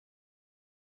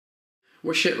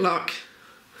Wish it luck.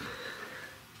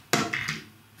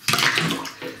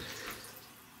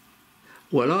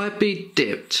 Well, I be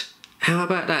dipped. How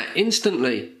about that?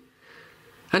 Instantly.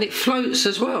 And it floats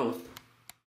as well.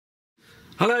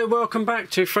 Hello, welcome back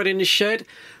to Fred in the Shed.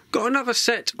 Got another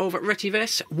set of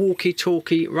Retevis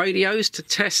walkie-talkie radios to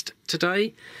test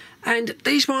today. And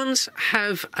these ones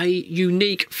have a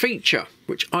unique feature,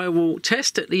 which I will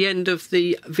test at the end of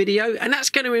the video. And that's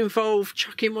going to involve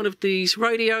chucking one of these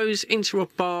radios into a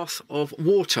bath of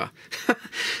water.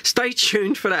 Stay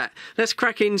tuned for that. Let's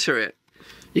crack into it.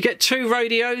 You get two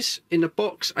radios in the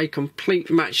box, a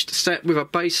complete matched set with a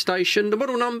base station. The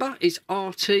model number is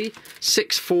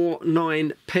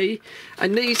RT649P,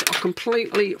 and these are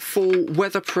completely full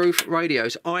weatherproof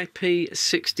radios,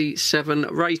 IP67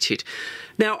 rated.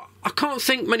 Now, I can't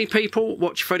think many people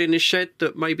watch Fred in the Shed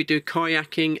that maybe do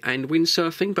kayaking and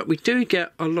windsurfing, but we do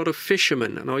get a lot of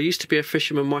fishermen, and I used to be a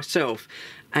fisherman myself,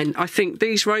 and I think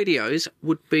these radios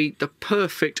would be the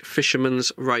perfect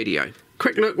fisherman's radio.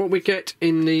 Quick look what we get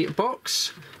in the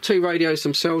box. Two radios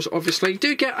themselves, obviously.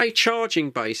 Do get a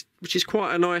charging base, which is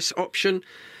quite a nice option.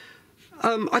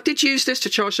 I did use this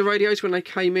to charge the radios when they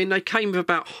came in. They came with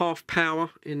about half power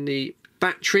in the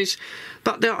batteries,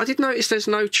 but I did notice there's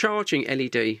no charging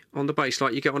LED on the base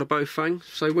like you get on a Bofang.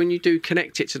 So when you do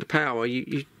connect it to the power,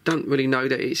 you don't really know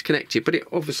that it's connected, but it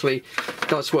obviously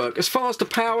does work. As far as the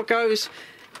power goes,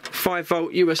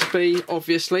 5-volt USB,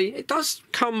 obviously. It does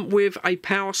come with a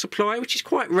power supply, which is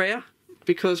quite rare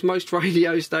because most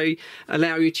radios, they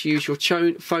allow you to use your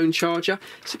phone charger.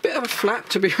 It's a bit of a flap,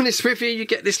 to be honest with you. You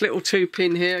get this little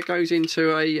 2-pin here, it goes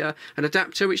into an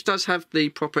adapter, which does have the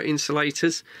proper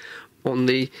insulators on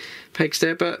the pegs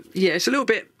there. But yeah, it's a little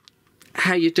bit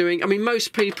how you're doing. I mean,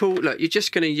 most people, look, you're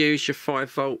just going to use your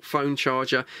 5-volt phone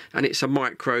charger, and it's a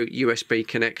micro USB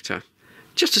connector.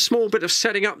 Just a small bit of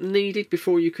setting up needed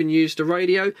before you can use the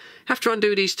radio. Have to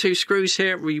undo these two screws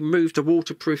here, remove the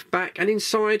waterproof back, and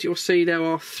inside you'll see there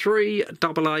are 3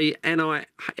 AA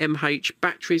NIMH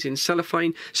batteries in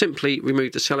cellophane. Simply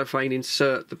remove the cellophane,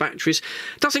 insert the batteries.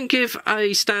 Doesn't give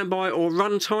a standby or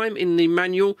run time in the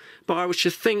manual, but I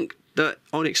should think that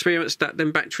on experience that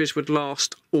them batteries would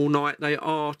last all night. They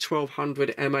are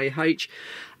 1200 mAh.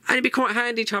 And it'd be quite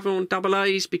handy to have them on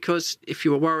AA's, because if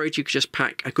you were worried, you could just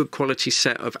pack a good quality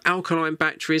set of alkaline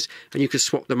batteries and you could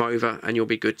swap them over and you'll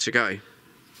be good to go.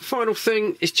 Final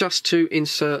thing is just to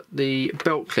insert the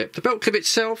belt clip. The belt clip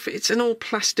itself, it's an all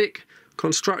plastic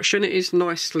construction. It is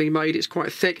nicely made, it's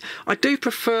quite thick. I do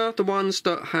prefer the ones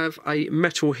that have a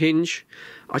metal hinge.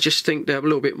 I just think they're a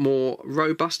little bit more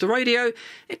robust. The radio,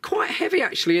 it's quite heavy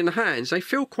actually in the hands. They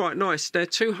feel quite nice. They're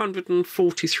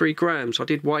 243 grams. I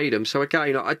did weigh them. So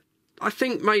again, I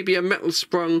think maybe a metal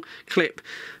sprung clip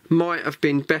might have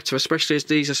been better, especially as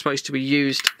these are supposed to be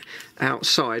used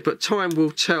outside. But time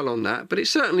will tell on that. But it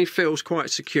certainly feels quite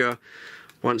secure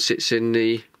once it's in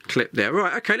the clip there.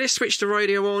 Right, okay, let's switch the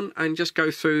radio on and just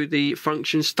go through the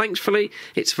functions. Thankfully,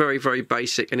 it's very, very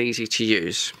basic and easy to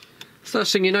use.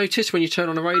 First thing you notice when you turn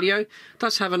on the radio, it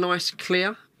does have a nice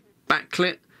clear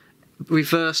backlit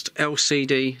reversed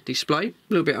LCD display. A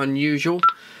little bit unusual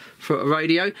for a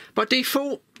radio. By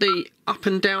default, the up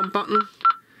and down button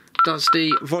does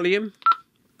the volume.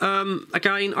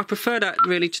 Again, I prefer that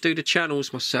really to do the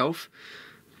channels myself,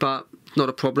 but not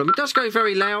a problem. It does go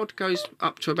very loud, goes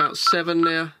up to about 7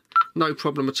 there. No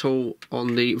problem at all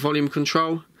on the volume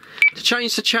control. To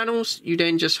change the channels, you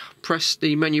then just press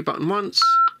the menu button once,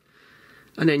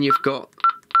 and then you've got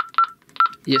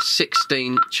your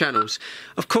 16 channels.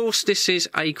 Of course, this is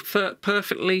a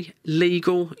perfectly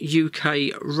legal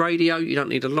UK radio. You don't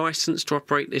need a license to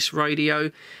operate this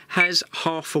radio. Has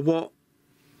 0.5 watt,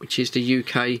 which is the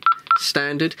UK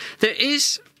standard. There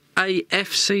is a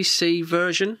FCC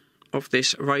version of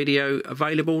this radio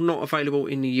available, not available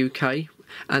in the UK,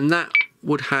 and that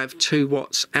would have 2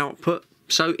 watts output.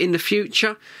 So in the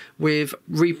future, with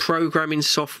reprogramming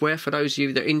software, for those of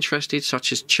you that are interested,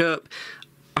 such as Chirp,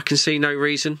 I can see no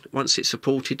reason, once it's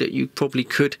supported, that you probably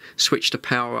could switch the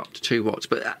power up to 2 watts.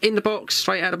 But in the box,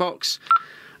 straight out of the box,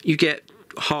 you get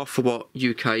 0.5 watt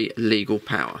UK legal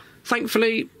power.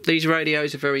 Thankfully, these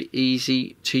radios are very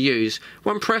easy to use.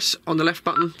 One press on the left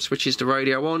button switches the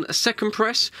radio on. A second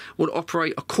press will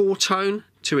operate a call tone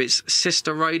to its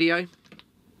sister radio.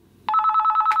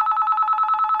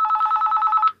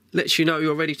 Lets you know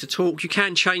you're ready to talk. You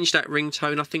can change that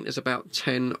ringtone. I think there's about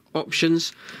 10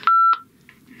 options.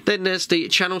 Then there's the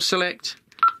channel select.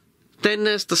 Then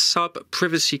there's the sub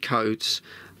privacy codes.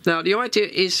 Now the idea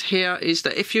is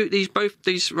that if both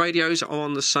these radios are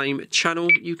on the same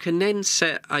channel, you can then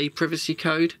set a privacy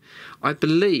code. I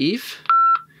believe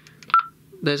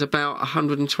there's about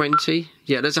 120.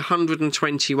 Yeah, there's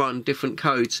 121 different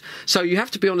codes. So you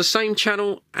have to be on the same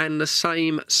channel and the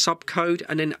same subcode,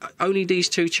 and then only these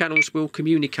two channels will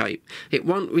communicate. It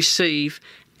won't receive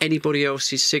anybody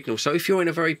else's signal. So if you're in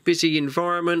a very busy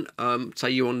environment, say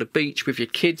you're on the beach with your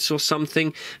kids or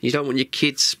something, you don't want your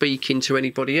kids speaking to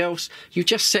anybody else, you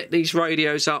just set these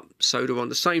radios up so they're on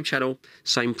the same channel,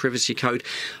 same privacy code.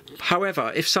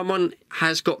 However, if someone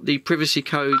has got the privacy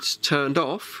codes turned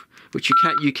off, which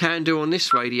you can do on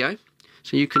this radio,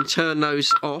 so you can turn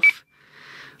those off,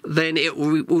 then it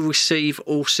will receive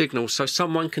all signals. So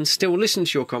someone can still listen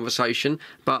to your conversation,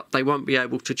 but they won't be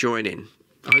able to join in.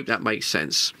 I hope that makes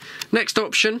sense. Next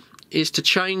option is to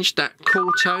change that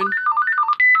call tone,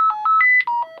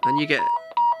 and you get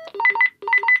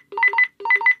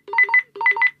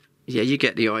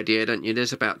the idea, don't you?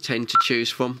 There's about 10 to choose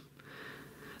from.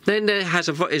 Then there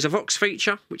is a Vox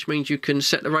feature, which means you can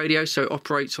set the radio so it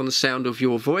operates on the sound of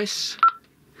your voice.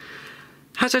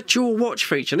 Has a dual watch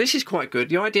feature. This is quite good.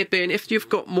 The idea being, if you've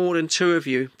got more than two of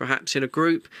you, perhaps in a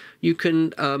group, you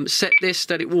can set this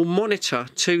that it will monitor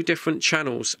two different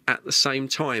channels at the same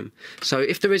time. So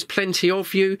if there is plenty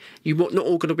of you, you're not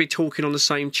all going to be talking on the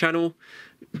same channel.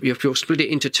 If you'll split it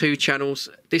into two channels,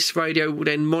 this radio will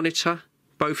then monitor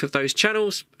both of those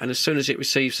channels, and as soon as it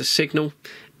receives a signal,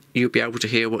 you'll be able to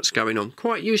hear what's going on.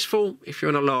 Quite useful if you're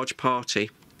in a large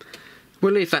party.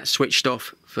 We'll leave that switched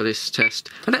off for this test.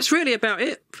 And that's really about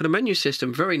it for the menu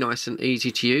system. Very nice and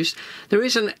easy to use. There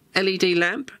is an LED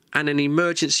lamp and an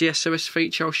emergency SOS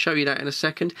feature. I'll show you that in a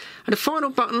second. And the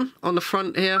final button on the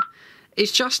front here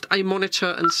is just a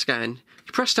monitor and scan.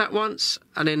 You press that once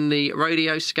and then the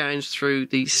radio scans through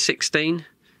the 16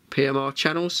 PMR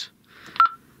channels.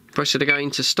 Press it again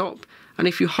to stop. And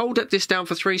if you hold this down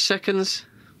for 3 seconds,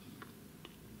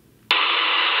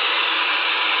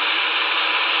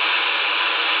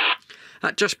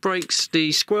 that just breaks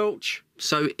the squelch.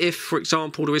 So if, for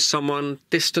example, there is someone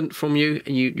distant from you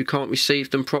and you can't receive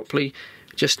them properly,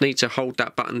 you just need to hold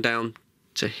that button down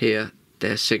to hear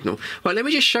their signal. Right, let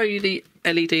me just show you the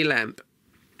LED lamp.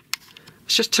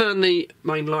 Let's just turn the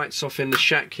main lights off in the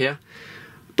shack here.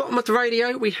 Bottom of the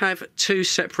radio, we have two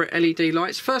separate LED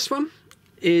lights. First one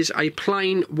is a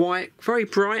plain white, very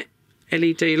bright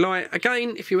LED light.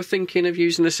 Again, if you were thinking of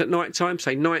using this at night time,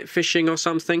 say night fishing or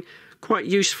something, quite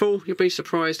useful. You'll be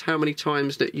surprised how many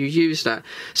times that you use that.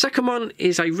 Second one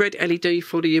is a red LED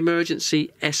for the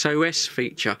emergency SOS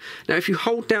feature. Now if you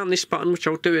hold down this button, which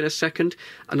I'll do in a second,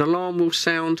 an alarm will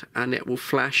sound and it will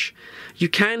flash. You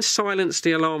can silence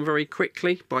the alarm very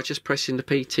quickly by just pressing the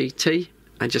PTT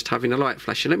and just having a light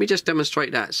flash. And let me just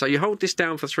demonstrate that. So you hold this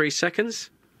down for 3 seconds,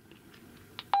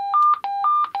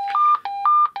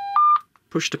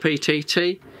 push the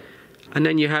PTT, and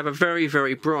then you have a very,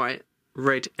 very bright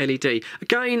red LED.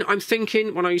 Again, I'm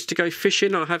thinking when I used to go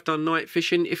fishing, I have done night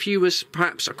fishing, if you was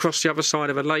perhaps across the other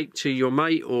side of a lake to your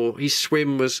mate, or his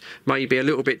swim was maybe a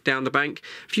little bit down the bank,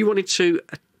 if you wanted to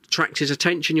attract his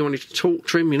attention, you wanted to talk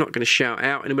to him, you're not going to shout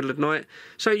out in the middle of the night,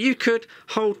 so you could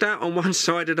hold that on one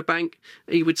side of the bank.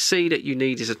 He would see that you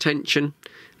need his attention,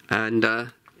 and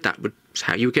that was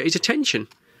how you would get his attention.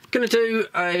 Going to do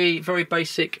a very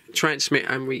basic transmit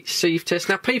and receive test.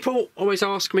 Now people always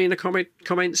ask me in the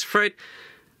comments, Fred,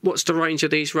 what's the range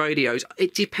of these radios?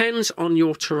 It depends on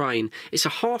your terrain. It's a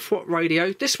 1/2 watt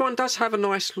radio. This one does have a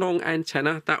nice long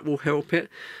antenna, that will help it.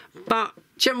 But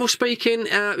general speaking,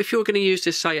 if you're going to use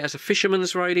this, say, as a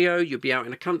fisherman's radio, you'll be out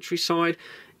in the countryside,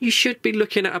 you should be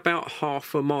looking at about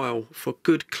 1/2 mile for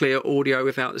good clear audio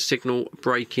without the signal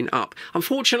breaking up.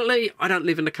 Unfortunately, I don't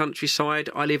live in the countryside.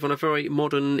 I live on a very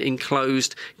modern,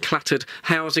 enclosed, cluttered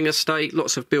housing estate,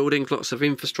 lots of buildings, lots of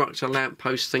infrastructure,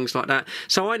 lampposts, things like that.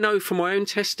 So I know from my own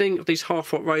testing of these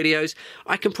 1/2 watt radios,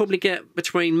 I can probably get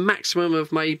between maximum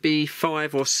of maybe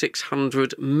 500 or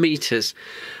 600 metres.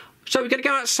 So we're going to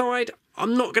go outside.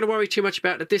 I'm not going to worry too much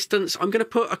about the distance. I'm going to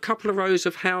put a couple of rows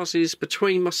of houses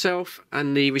between myself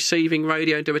and the receiving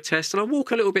radio and do a test. And I'll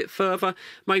walk a little bit further,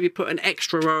 maybe put an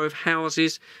extra row of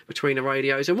houses between the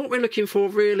radios. And what we're looking for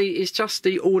really is just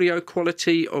the audio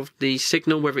quality of the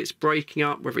signal, whether it's breaking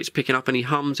up, whether it's picking up any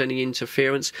hums, any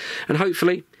interference. And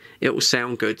hopefully it will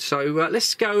sound good. So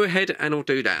let's go ahead and I'll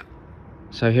do that.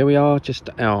 So here we are, just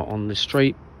out on the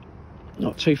street.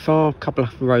 Not too far, a couple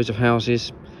of rows of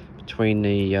houses between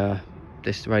the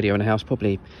this radio and the house,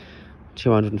 probably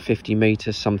 250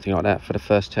 meters, something like that for the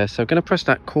first test. So I'm going to press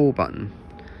that call button,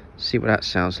 see what that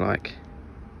sounds like.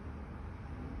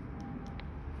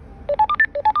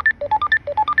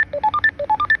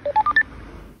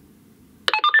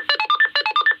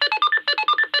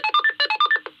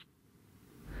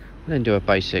 And then do a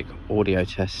basic audio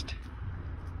test.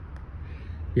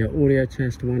 Yeah, audio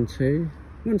test 1, 2.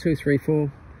 1, 2, 3,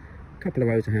 4. Couple of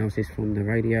rows of houses from the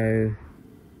radio.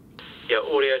 Yeah,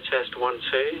 audio test 1,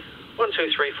 2. 1,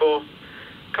 2, 3, 4.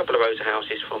 Couple of rows of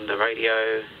houses from the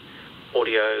radio.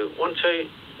 Audio 1, 2.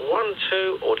 1,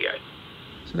 2, audio.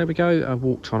 So there we go. I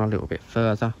walked on a little bit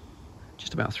further.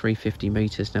 Just about 350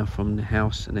 metres now from the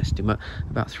house, an estimate.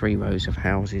 About 3 rows of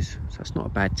houses. So it's not a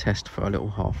bad test for a little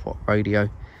half-watt radio.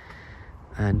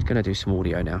 And going to do some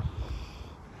audio now.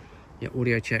 Yeah,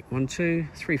 audio check 1, 2.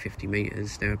 350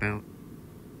 metres, thereabout.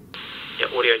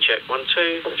 Yeah, audio check 1,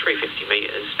 2. 350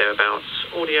 metres, thereabouts.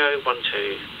 Audio 1,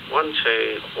 2. 1,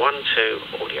 2. 1, 2,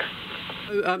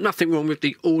 audio. Nothing wrong with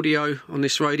the audio on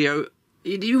this radio.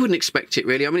 You wouldn't expect it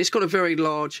really. I mean, it's got a very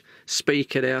large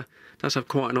speaker there. It does have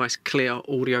quite a nice clear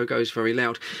audio, goes very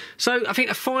loud. So I think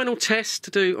a final test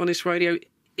to do on this radio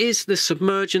is the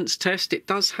submergence test. It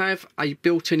does have a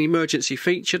built-in emergency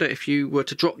feature that if you were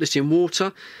to drop this in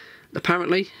water,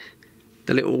 apparently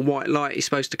the little white light is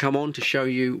supposed to come on to show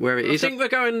you where it is. I think we're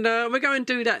going to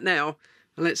do that now,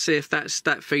 and let's see if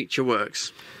that feature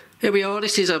works. Here we are.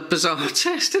 This is a bizarre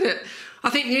test, isn't it? I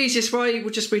think the easiest way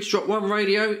would just be to drop one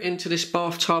radio into this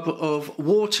bathtub of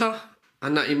water,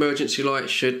 and that emergency light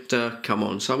should come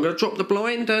on. So I'm going to drop the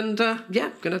blind and yeah,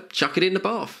 I'm going to chuck it in the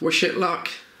bath. Wish it luck.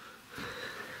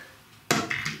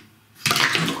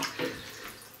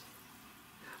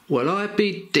 Well, I'd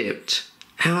be dipped.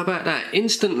 How about that?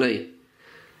 Instantly.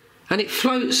 And it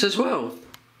floats as well.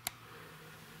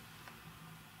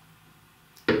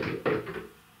 I'm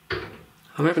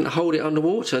having to hold it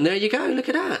underwater, and there you go, look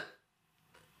at that.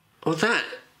 Well, that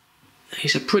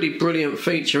is a pretty brilliant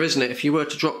feature, isn't it, if you were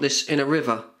to drop this in a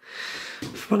river.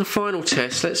 For the final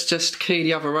test, let's just key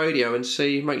the other radio and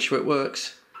see, make sure it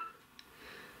works.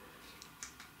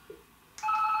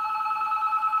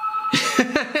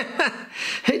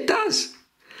 It does.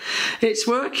 It's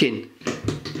working.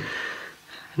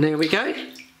 And there we go.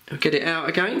 I'll get it out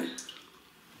again.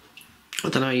 I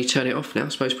don't know how you turn it off now. I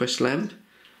suppose press lamp.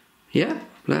 Yeah,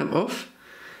 lamp off.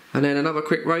 And then another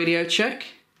quick radio check.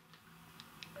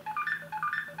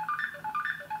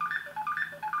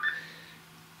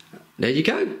 There you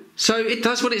go. So it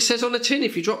does what it says on the tin.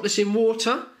 If you drop this in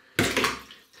water,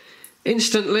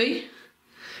 instantly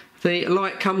the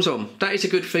light comes on. That is a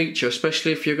good feature,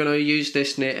 especially if you're going to use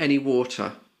this near any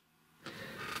water.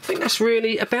 I think that's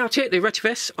really about it. The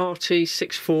Retevis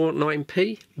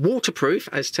RT649P, waterproof,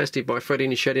 as tested by Freddie in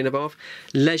the shed in the bath,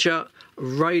 leisure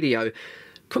radio.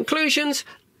 Conclusions?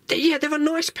 Yeah, they're a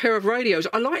nice pair of radios.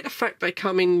 I like the fact they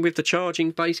come in with the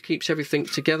charging base, keeps everything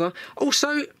together.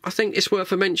 Also, I think it's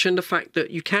worth a mention the fact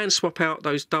that you can swap out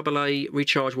those AA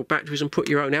rechargeable batteries and put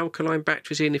your own alkaline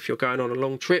batteries in if you're going on a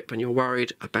long trip and you're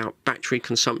worried about battery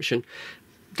consumption.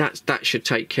 That should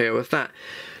take care of that.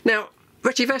 Now,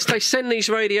 Retevis, they send these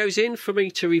radios in for me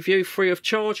to review free of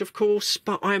charge, of course,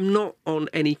 but I'm not on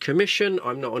any commission,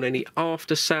 I'm not on any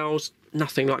after sales,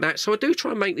 nothing like that. So I do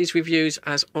try and make these reviews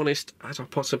as honest as I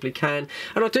possibly can.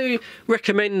 And I do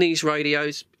recommend these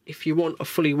radios if you want a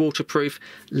fully waterproof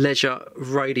leisure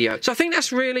radio. So I think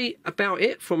that's really about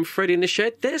it from Fred in the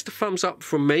Shed. There's the thumbs up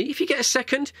from me. If you get a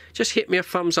second, just hit me a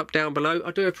thumbs up down below.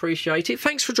 I do appreciate it.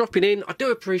 Thanks for dropping in. I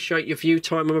do appreciate your view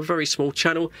time. I'm a very small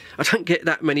channel. I don't get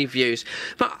that many views.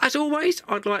 But as always,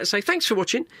 I'd like to say thanks for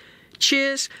watching.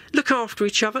 Cheers. Look after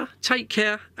each other. Take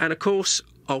care. And of course,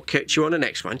 I'll catch you on the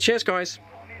next one. Cheers, guys.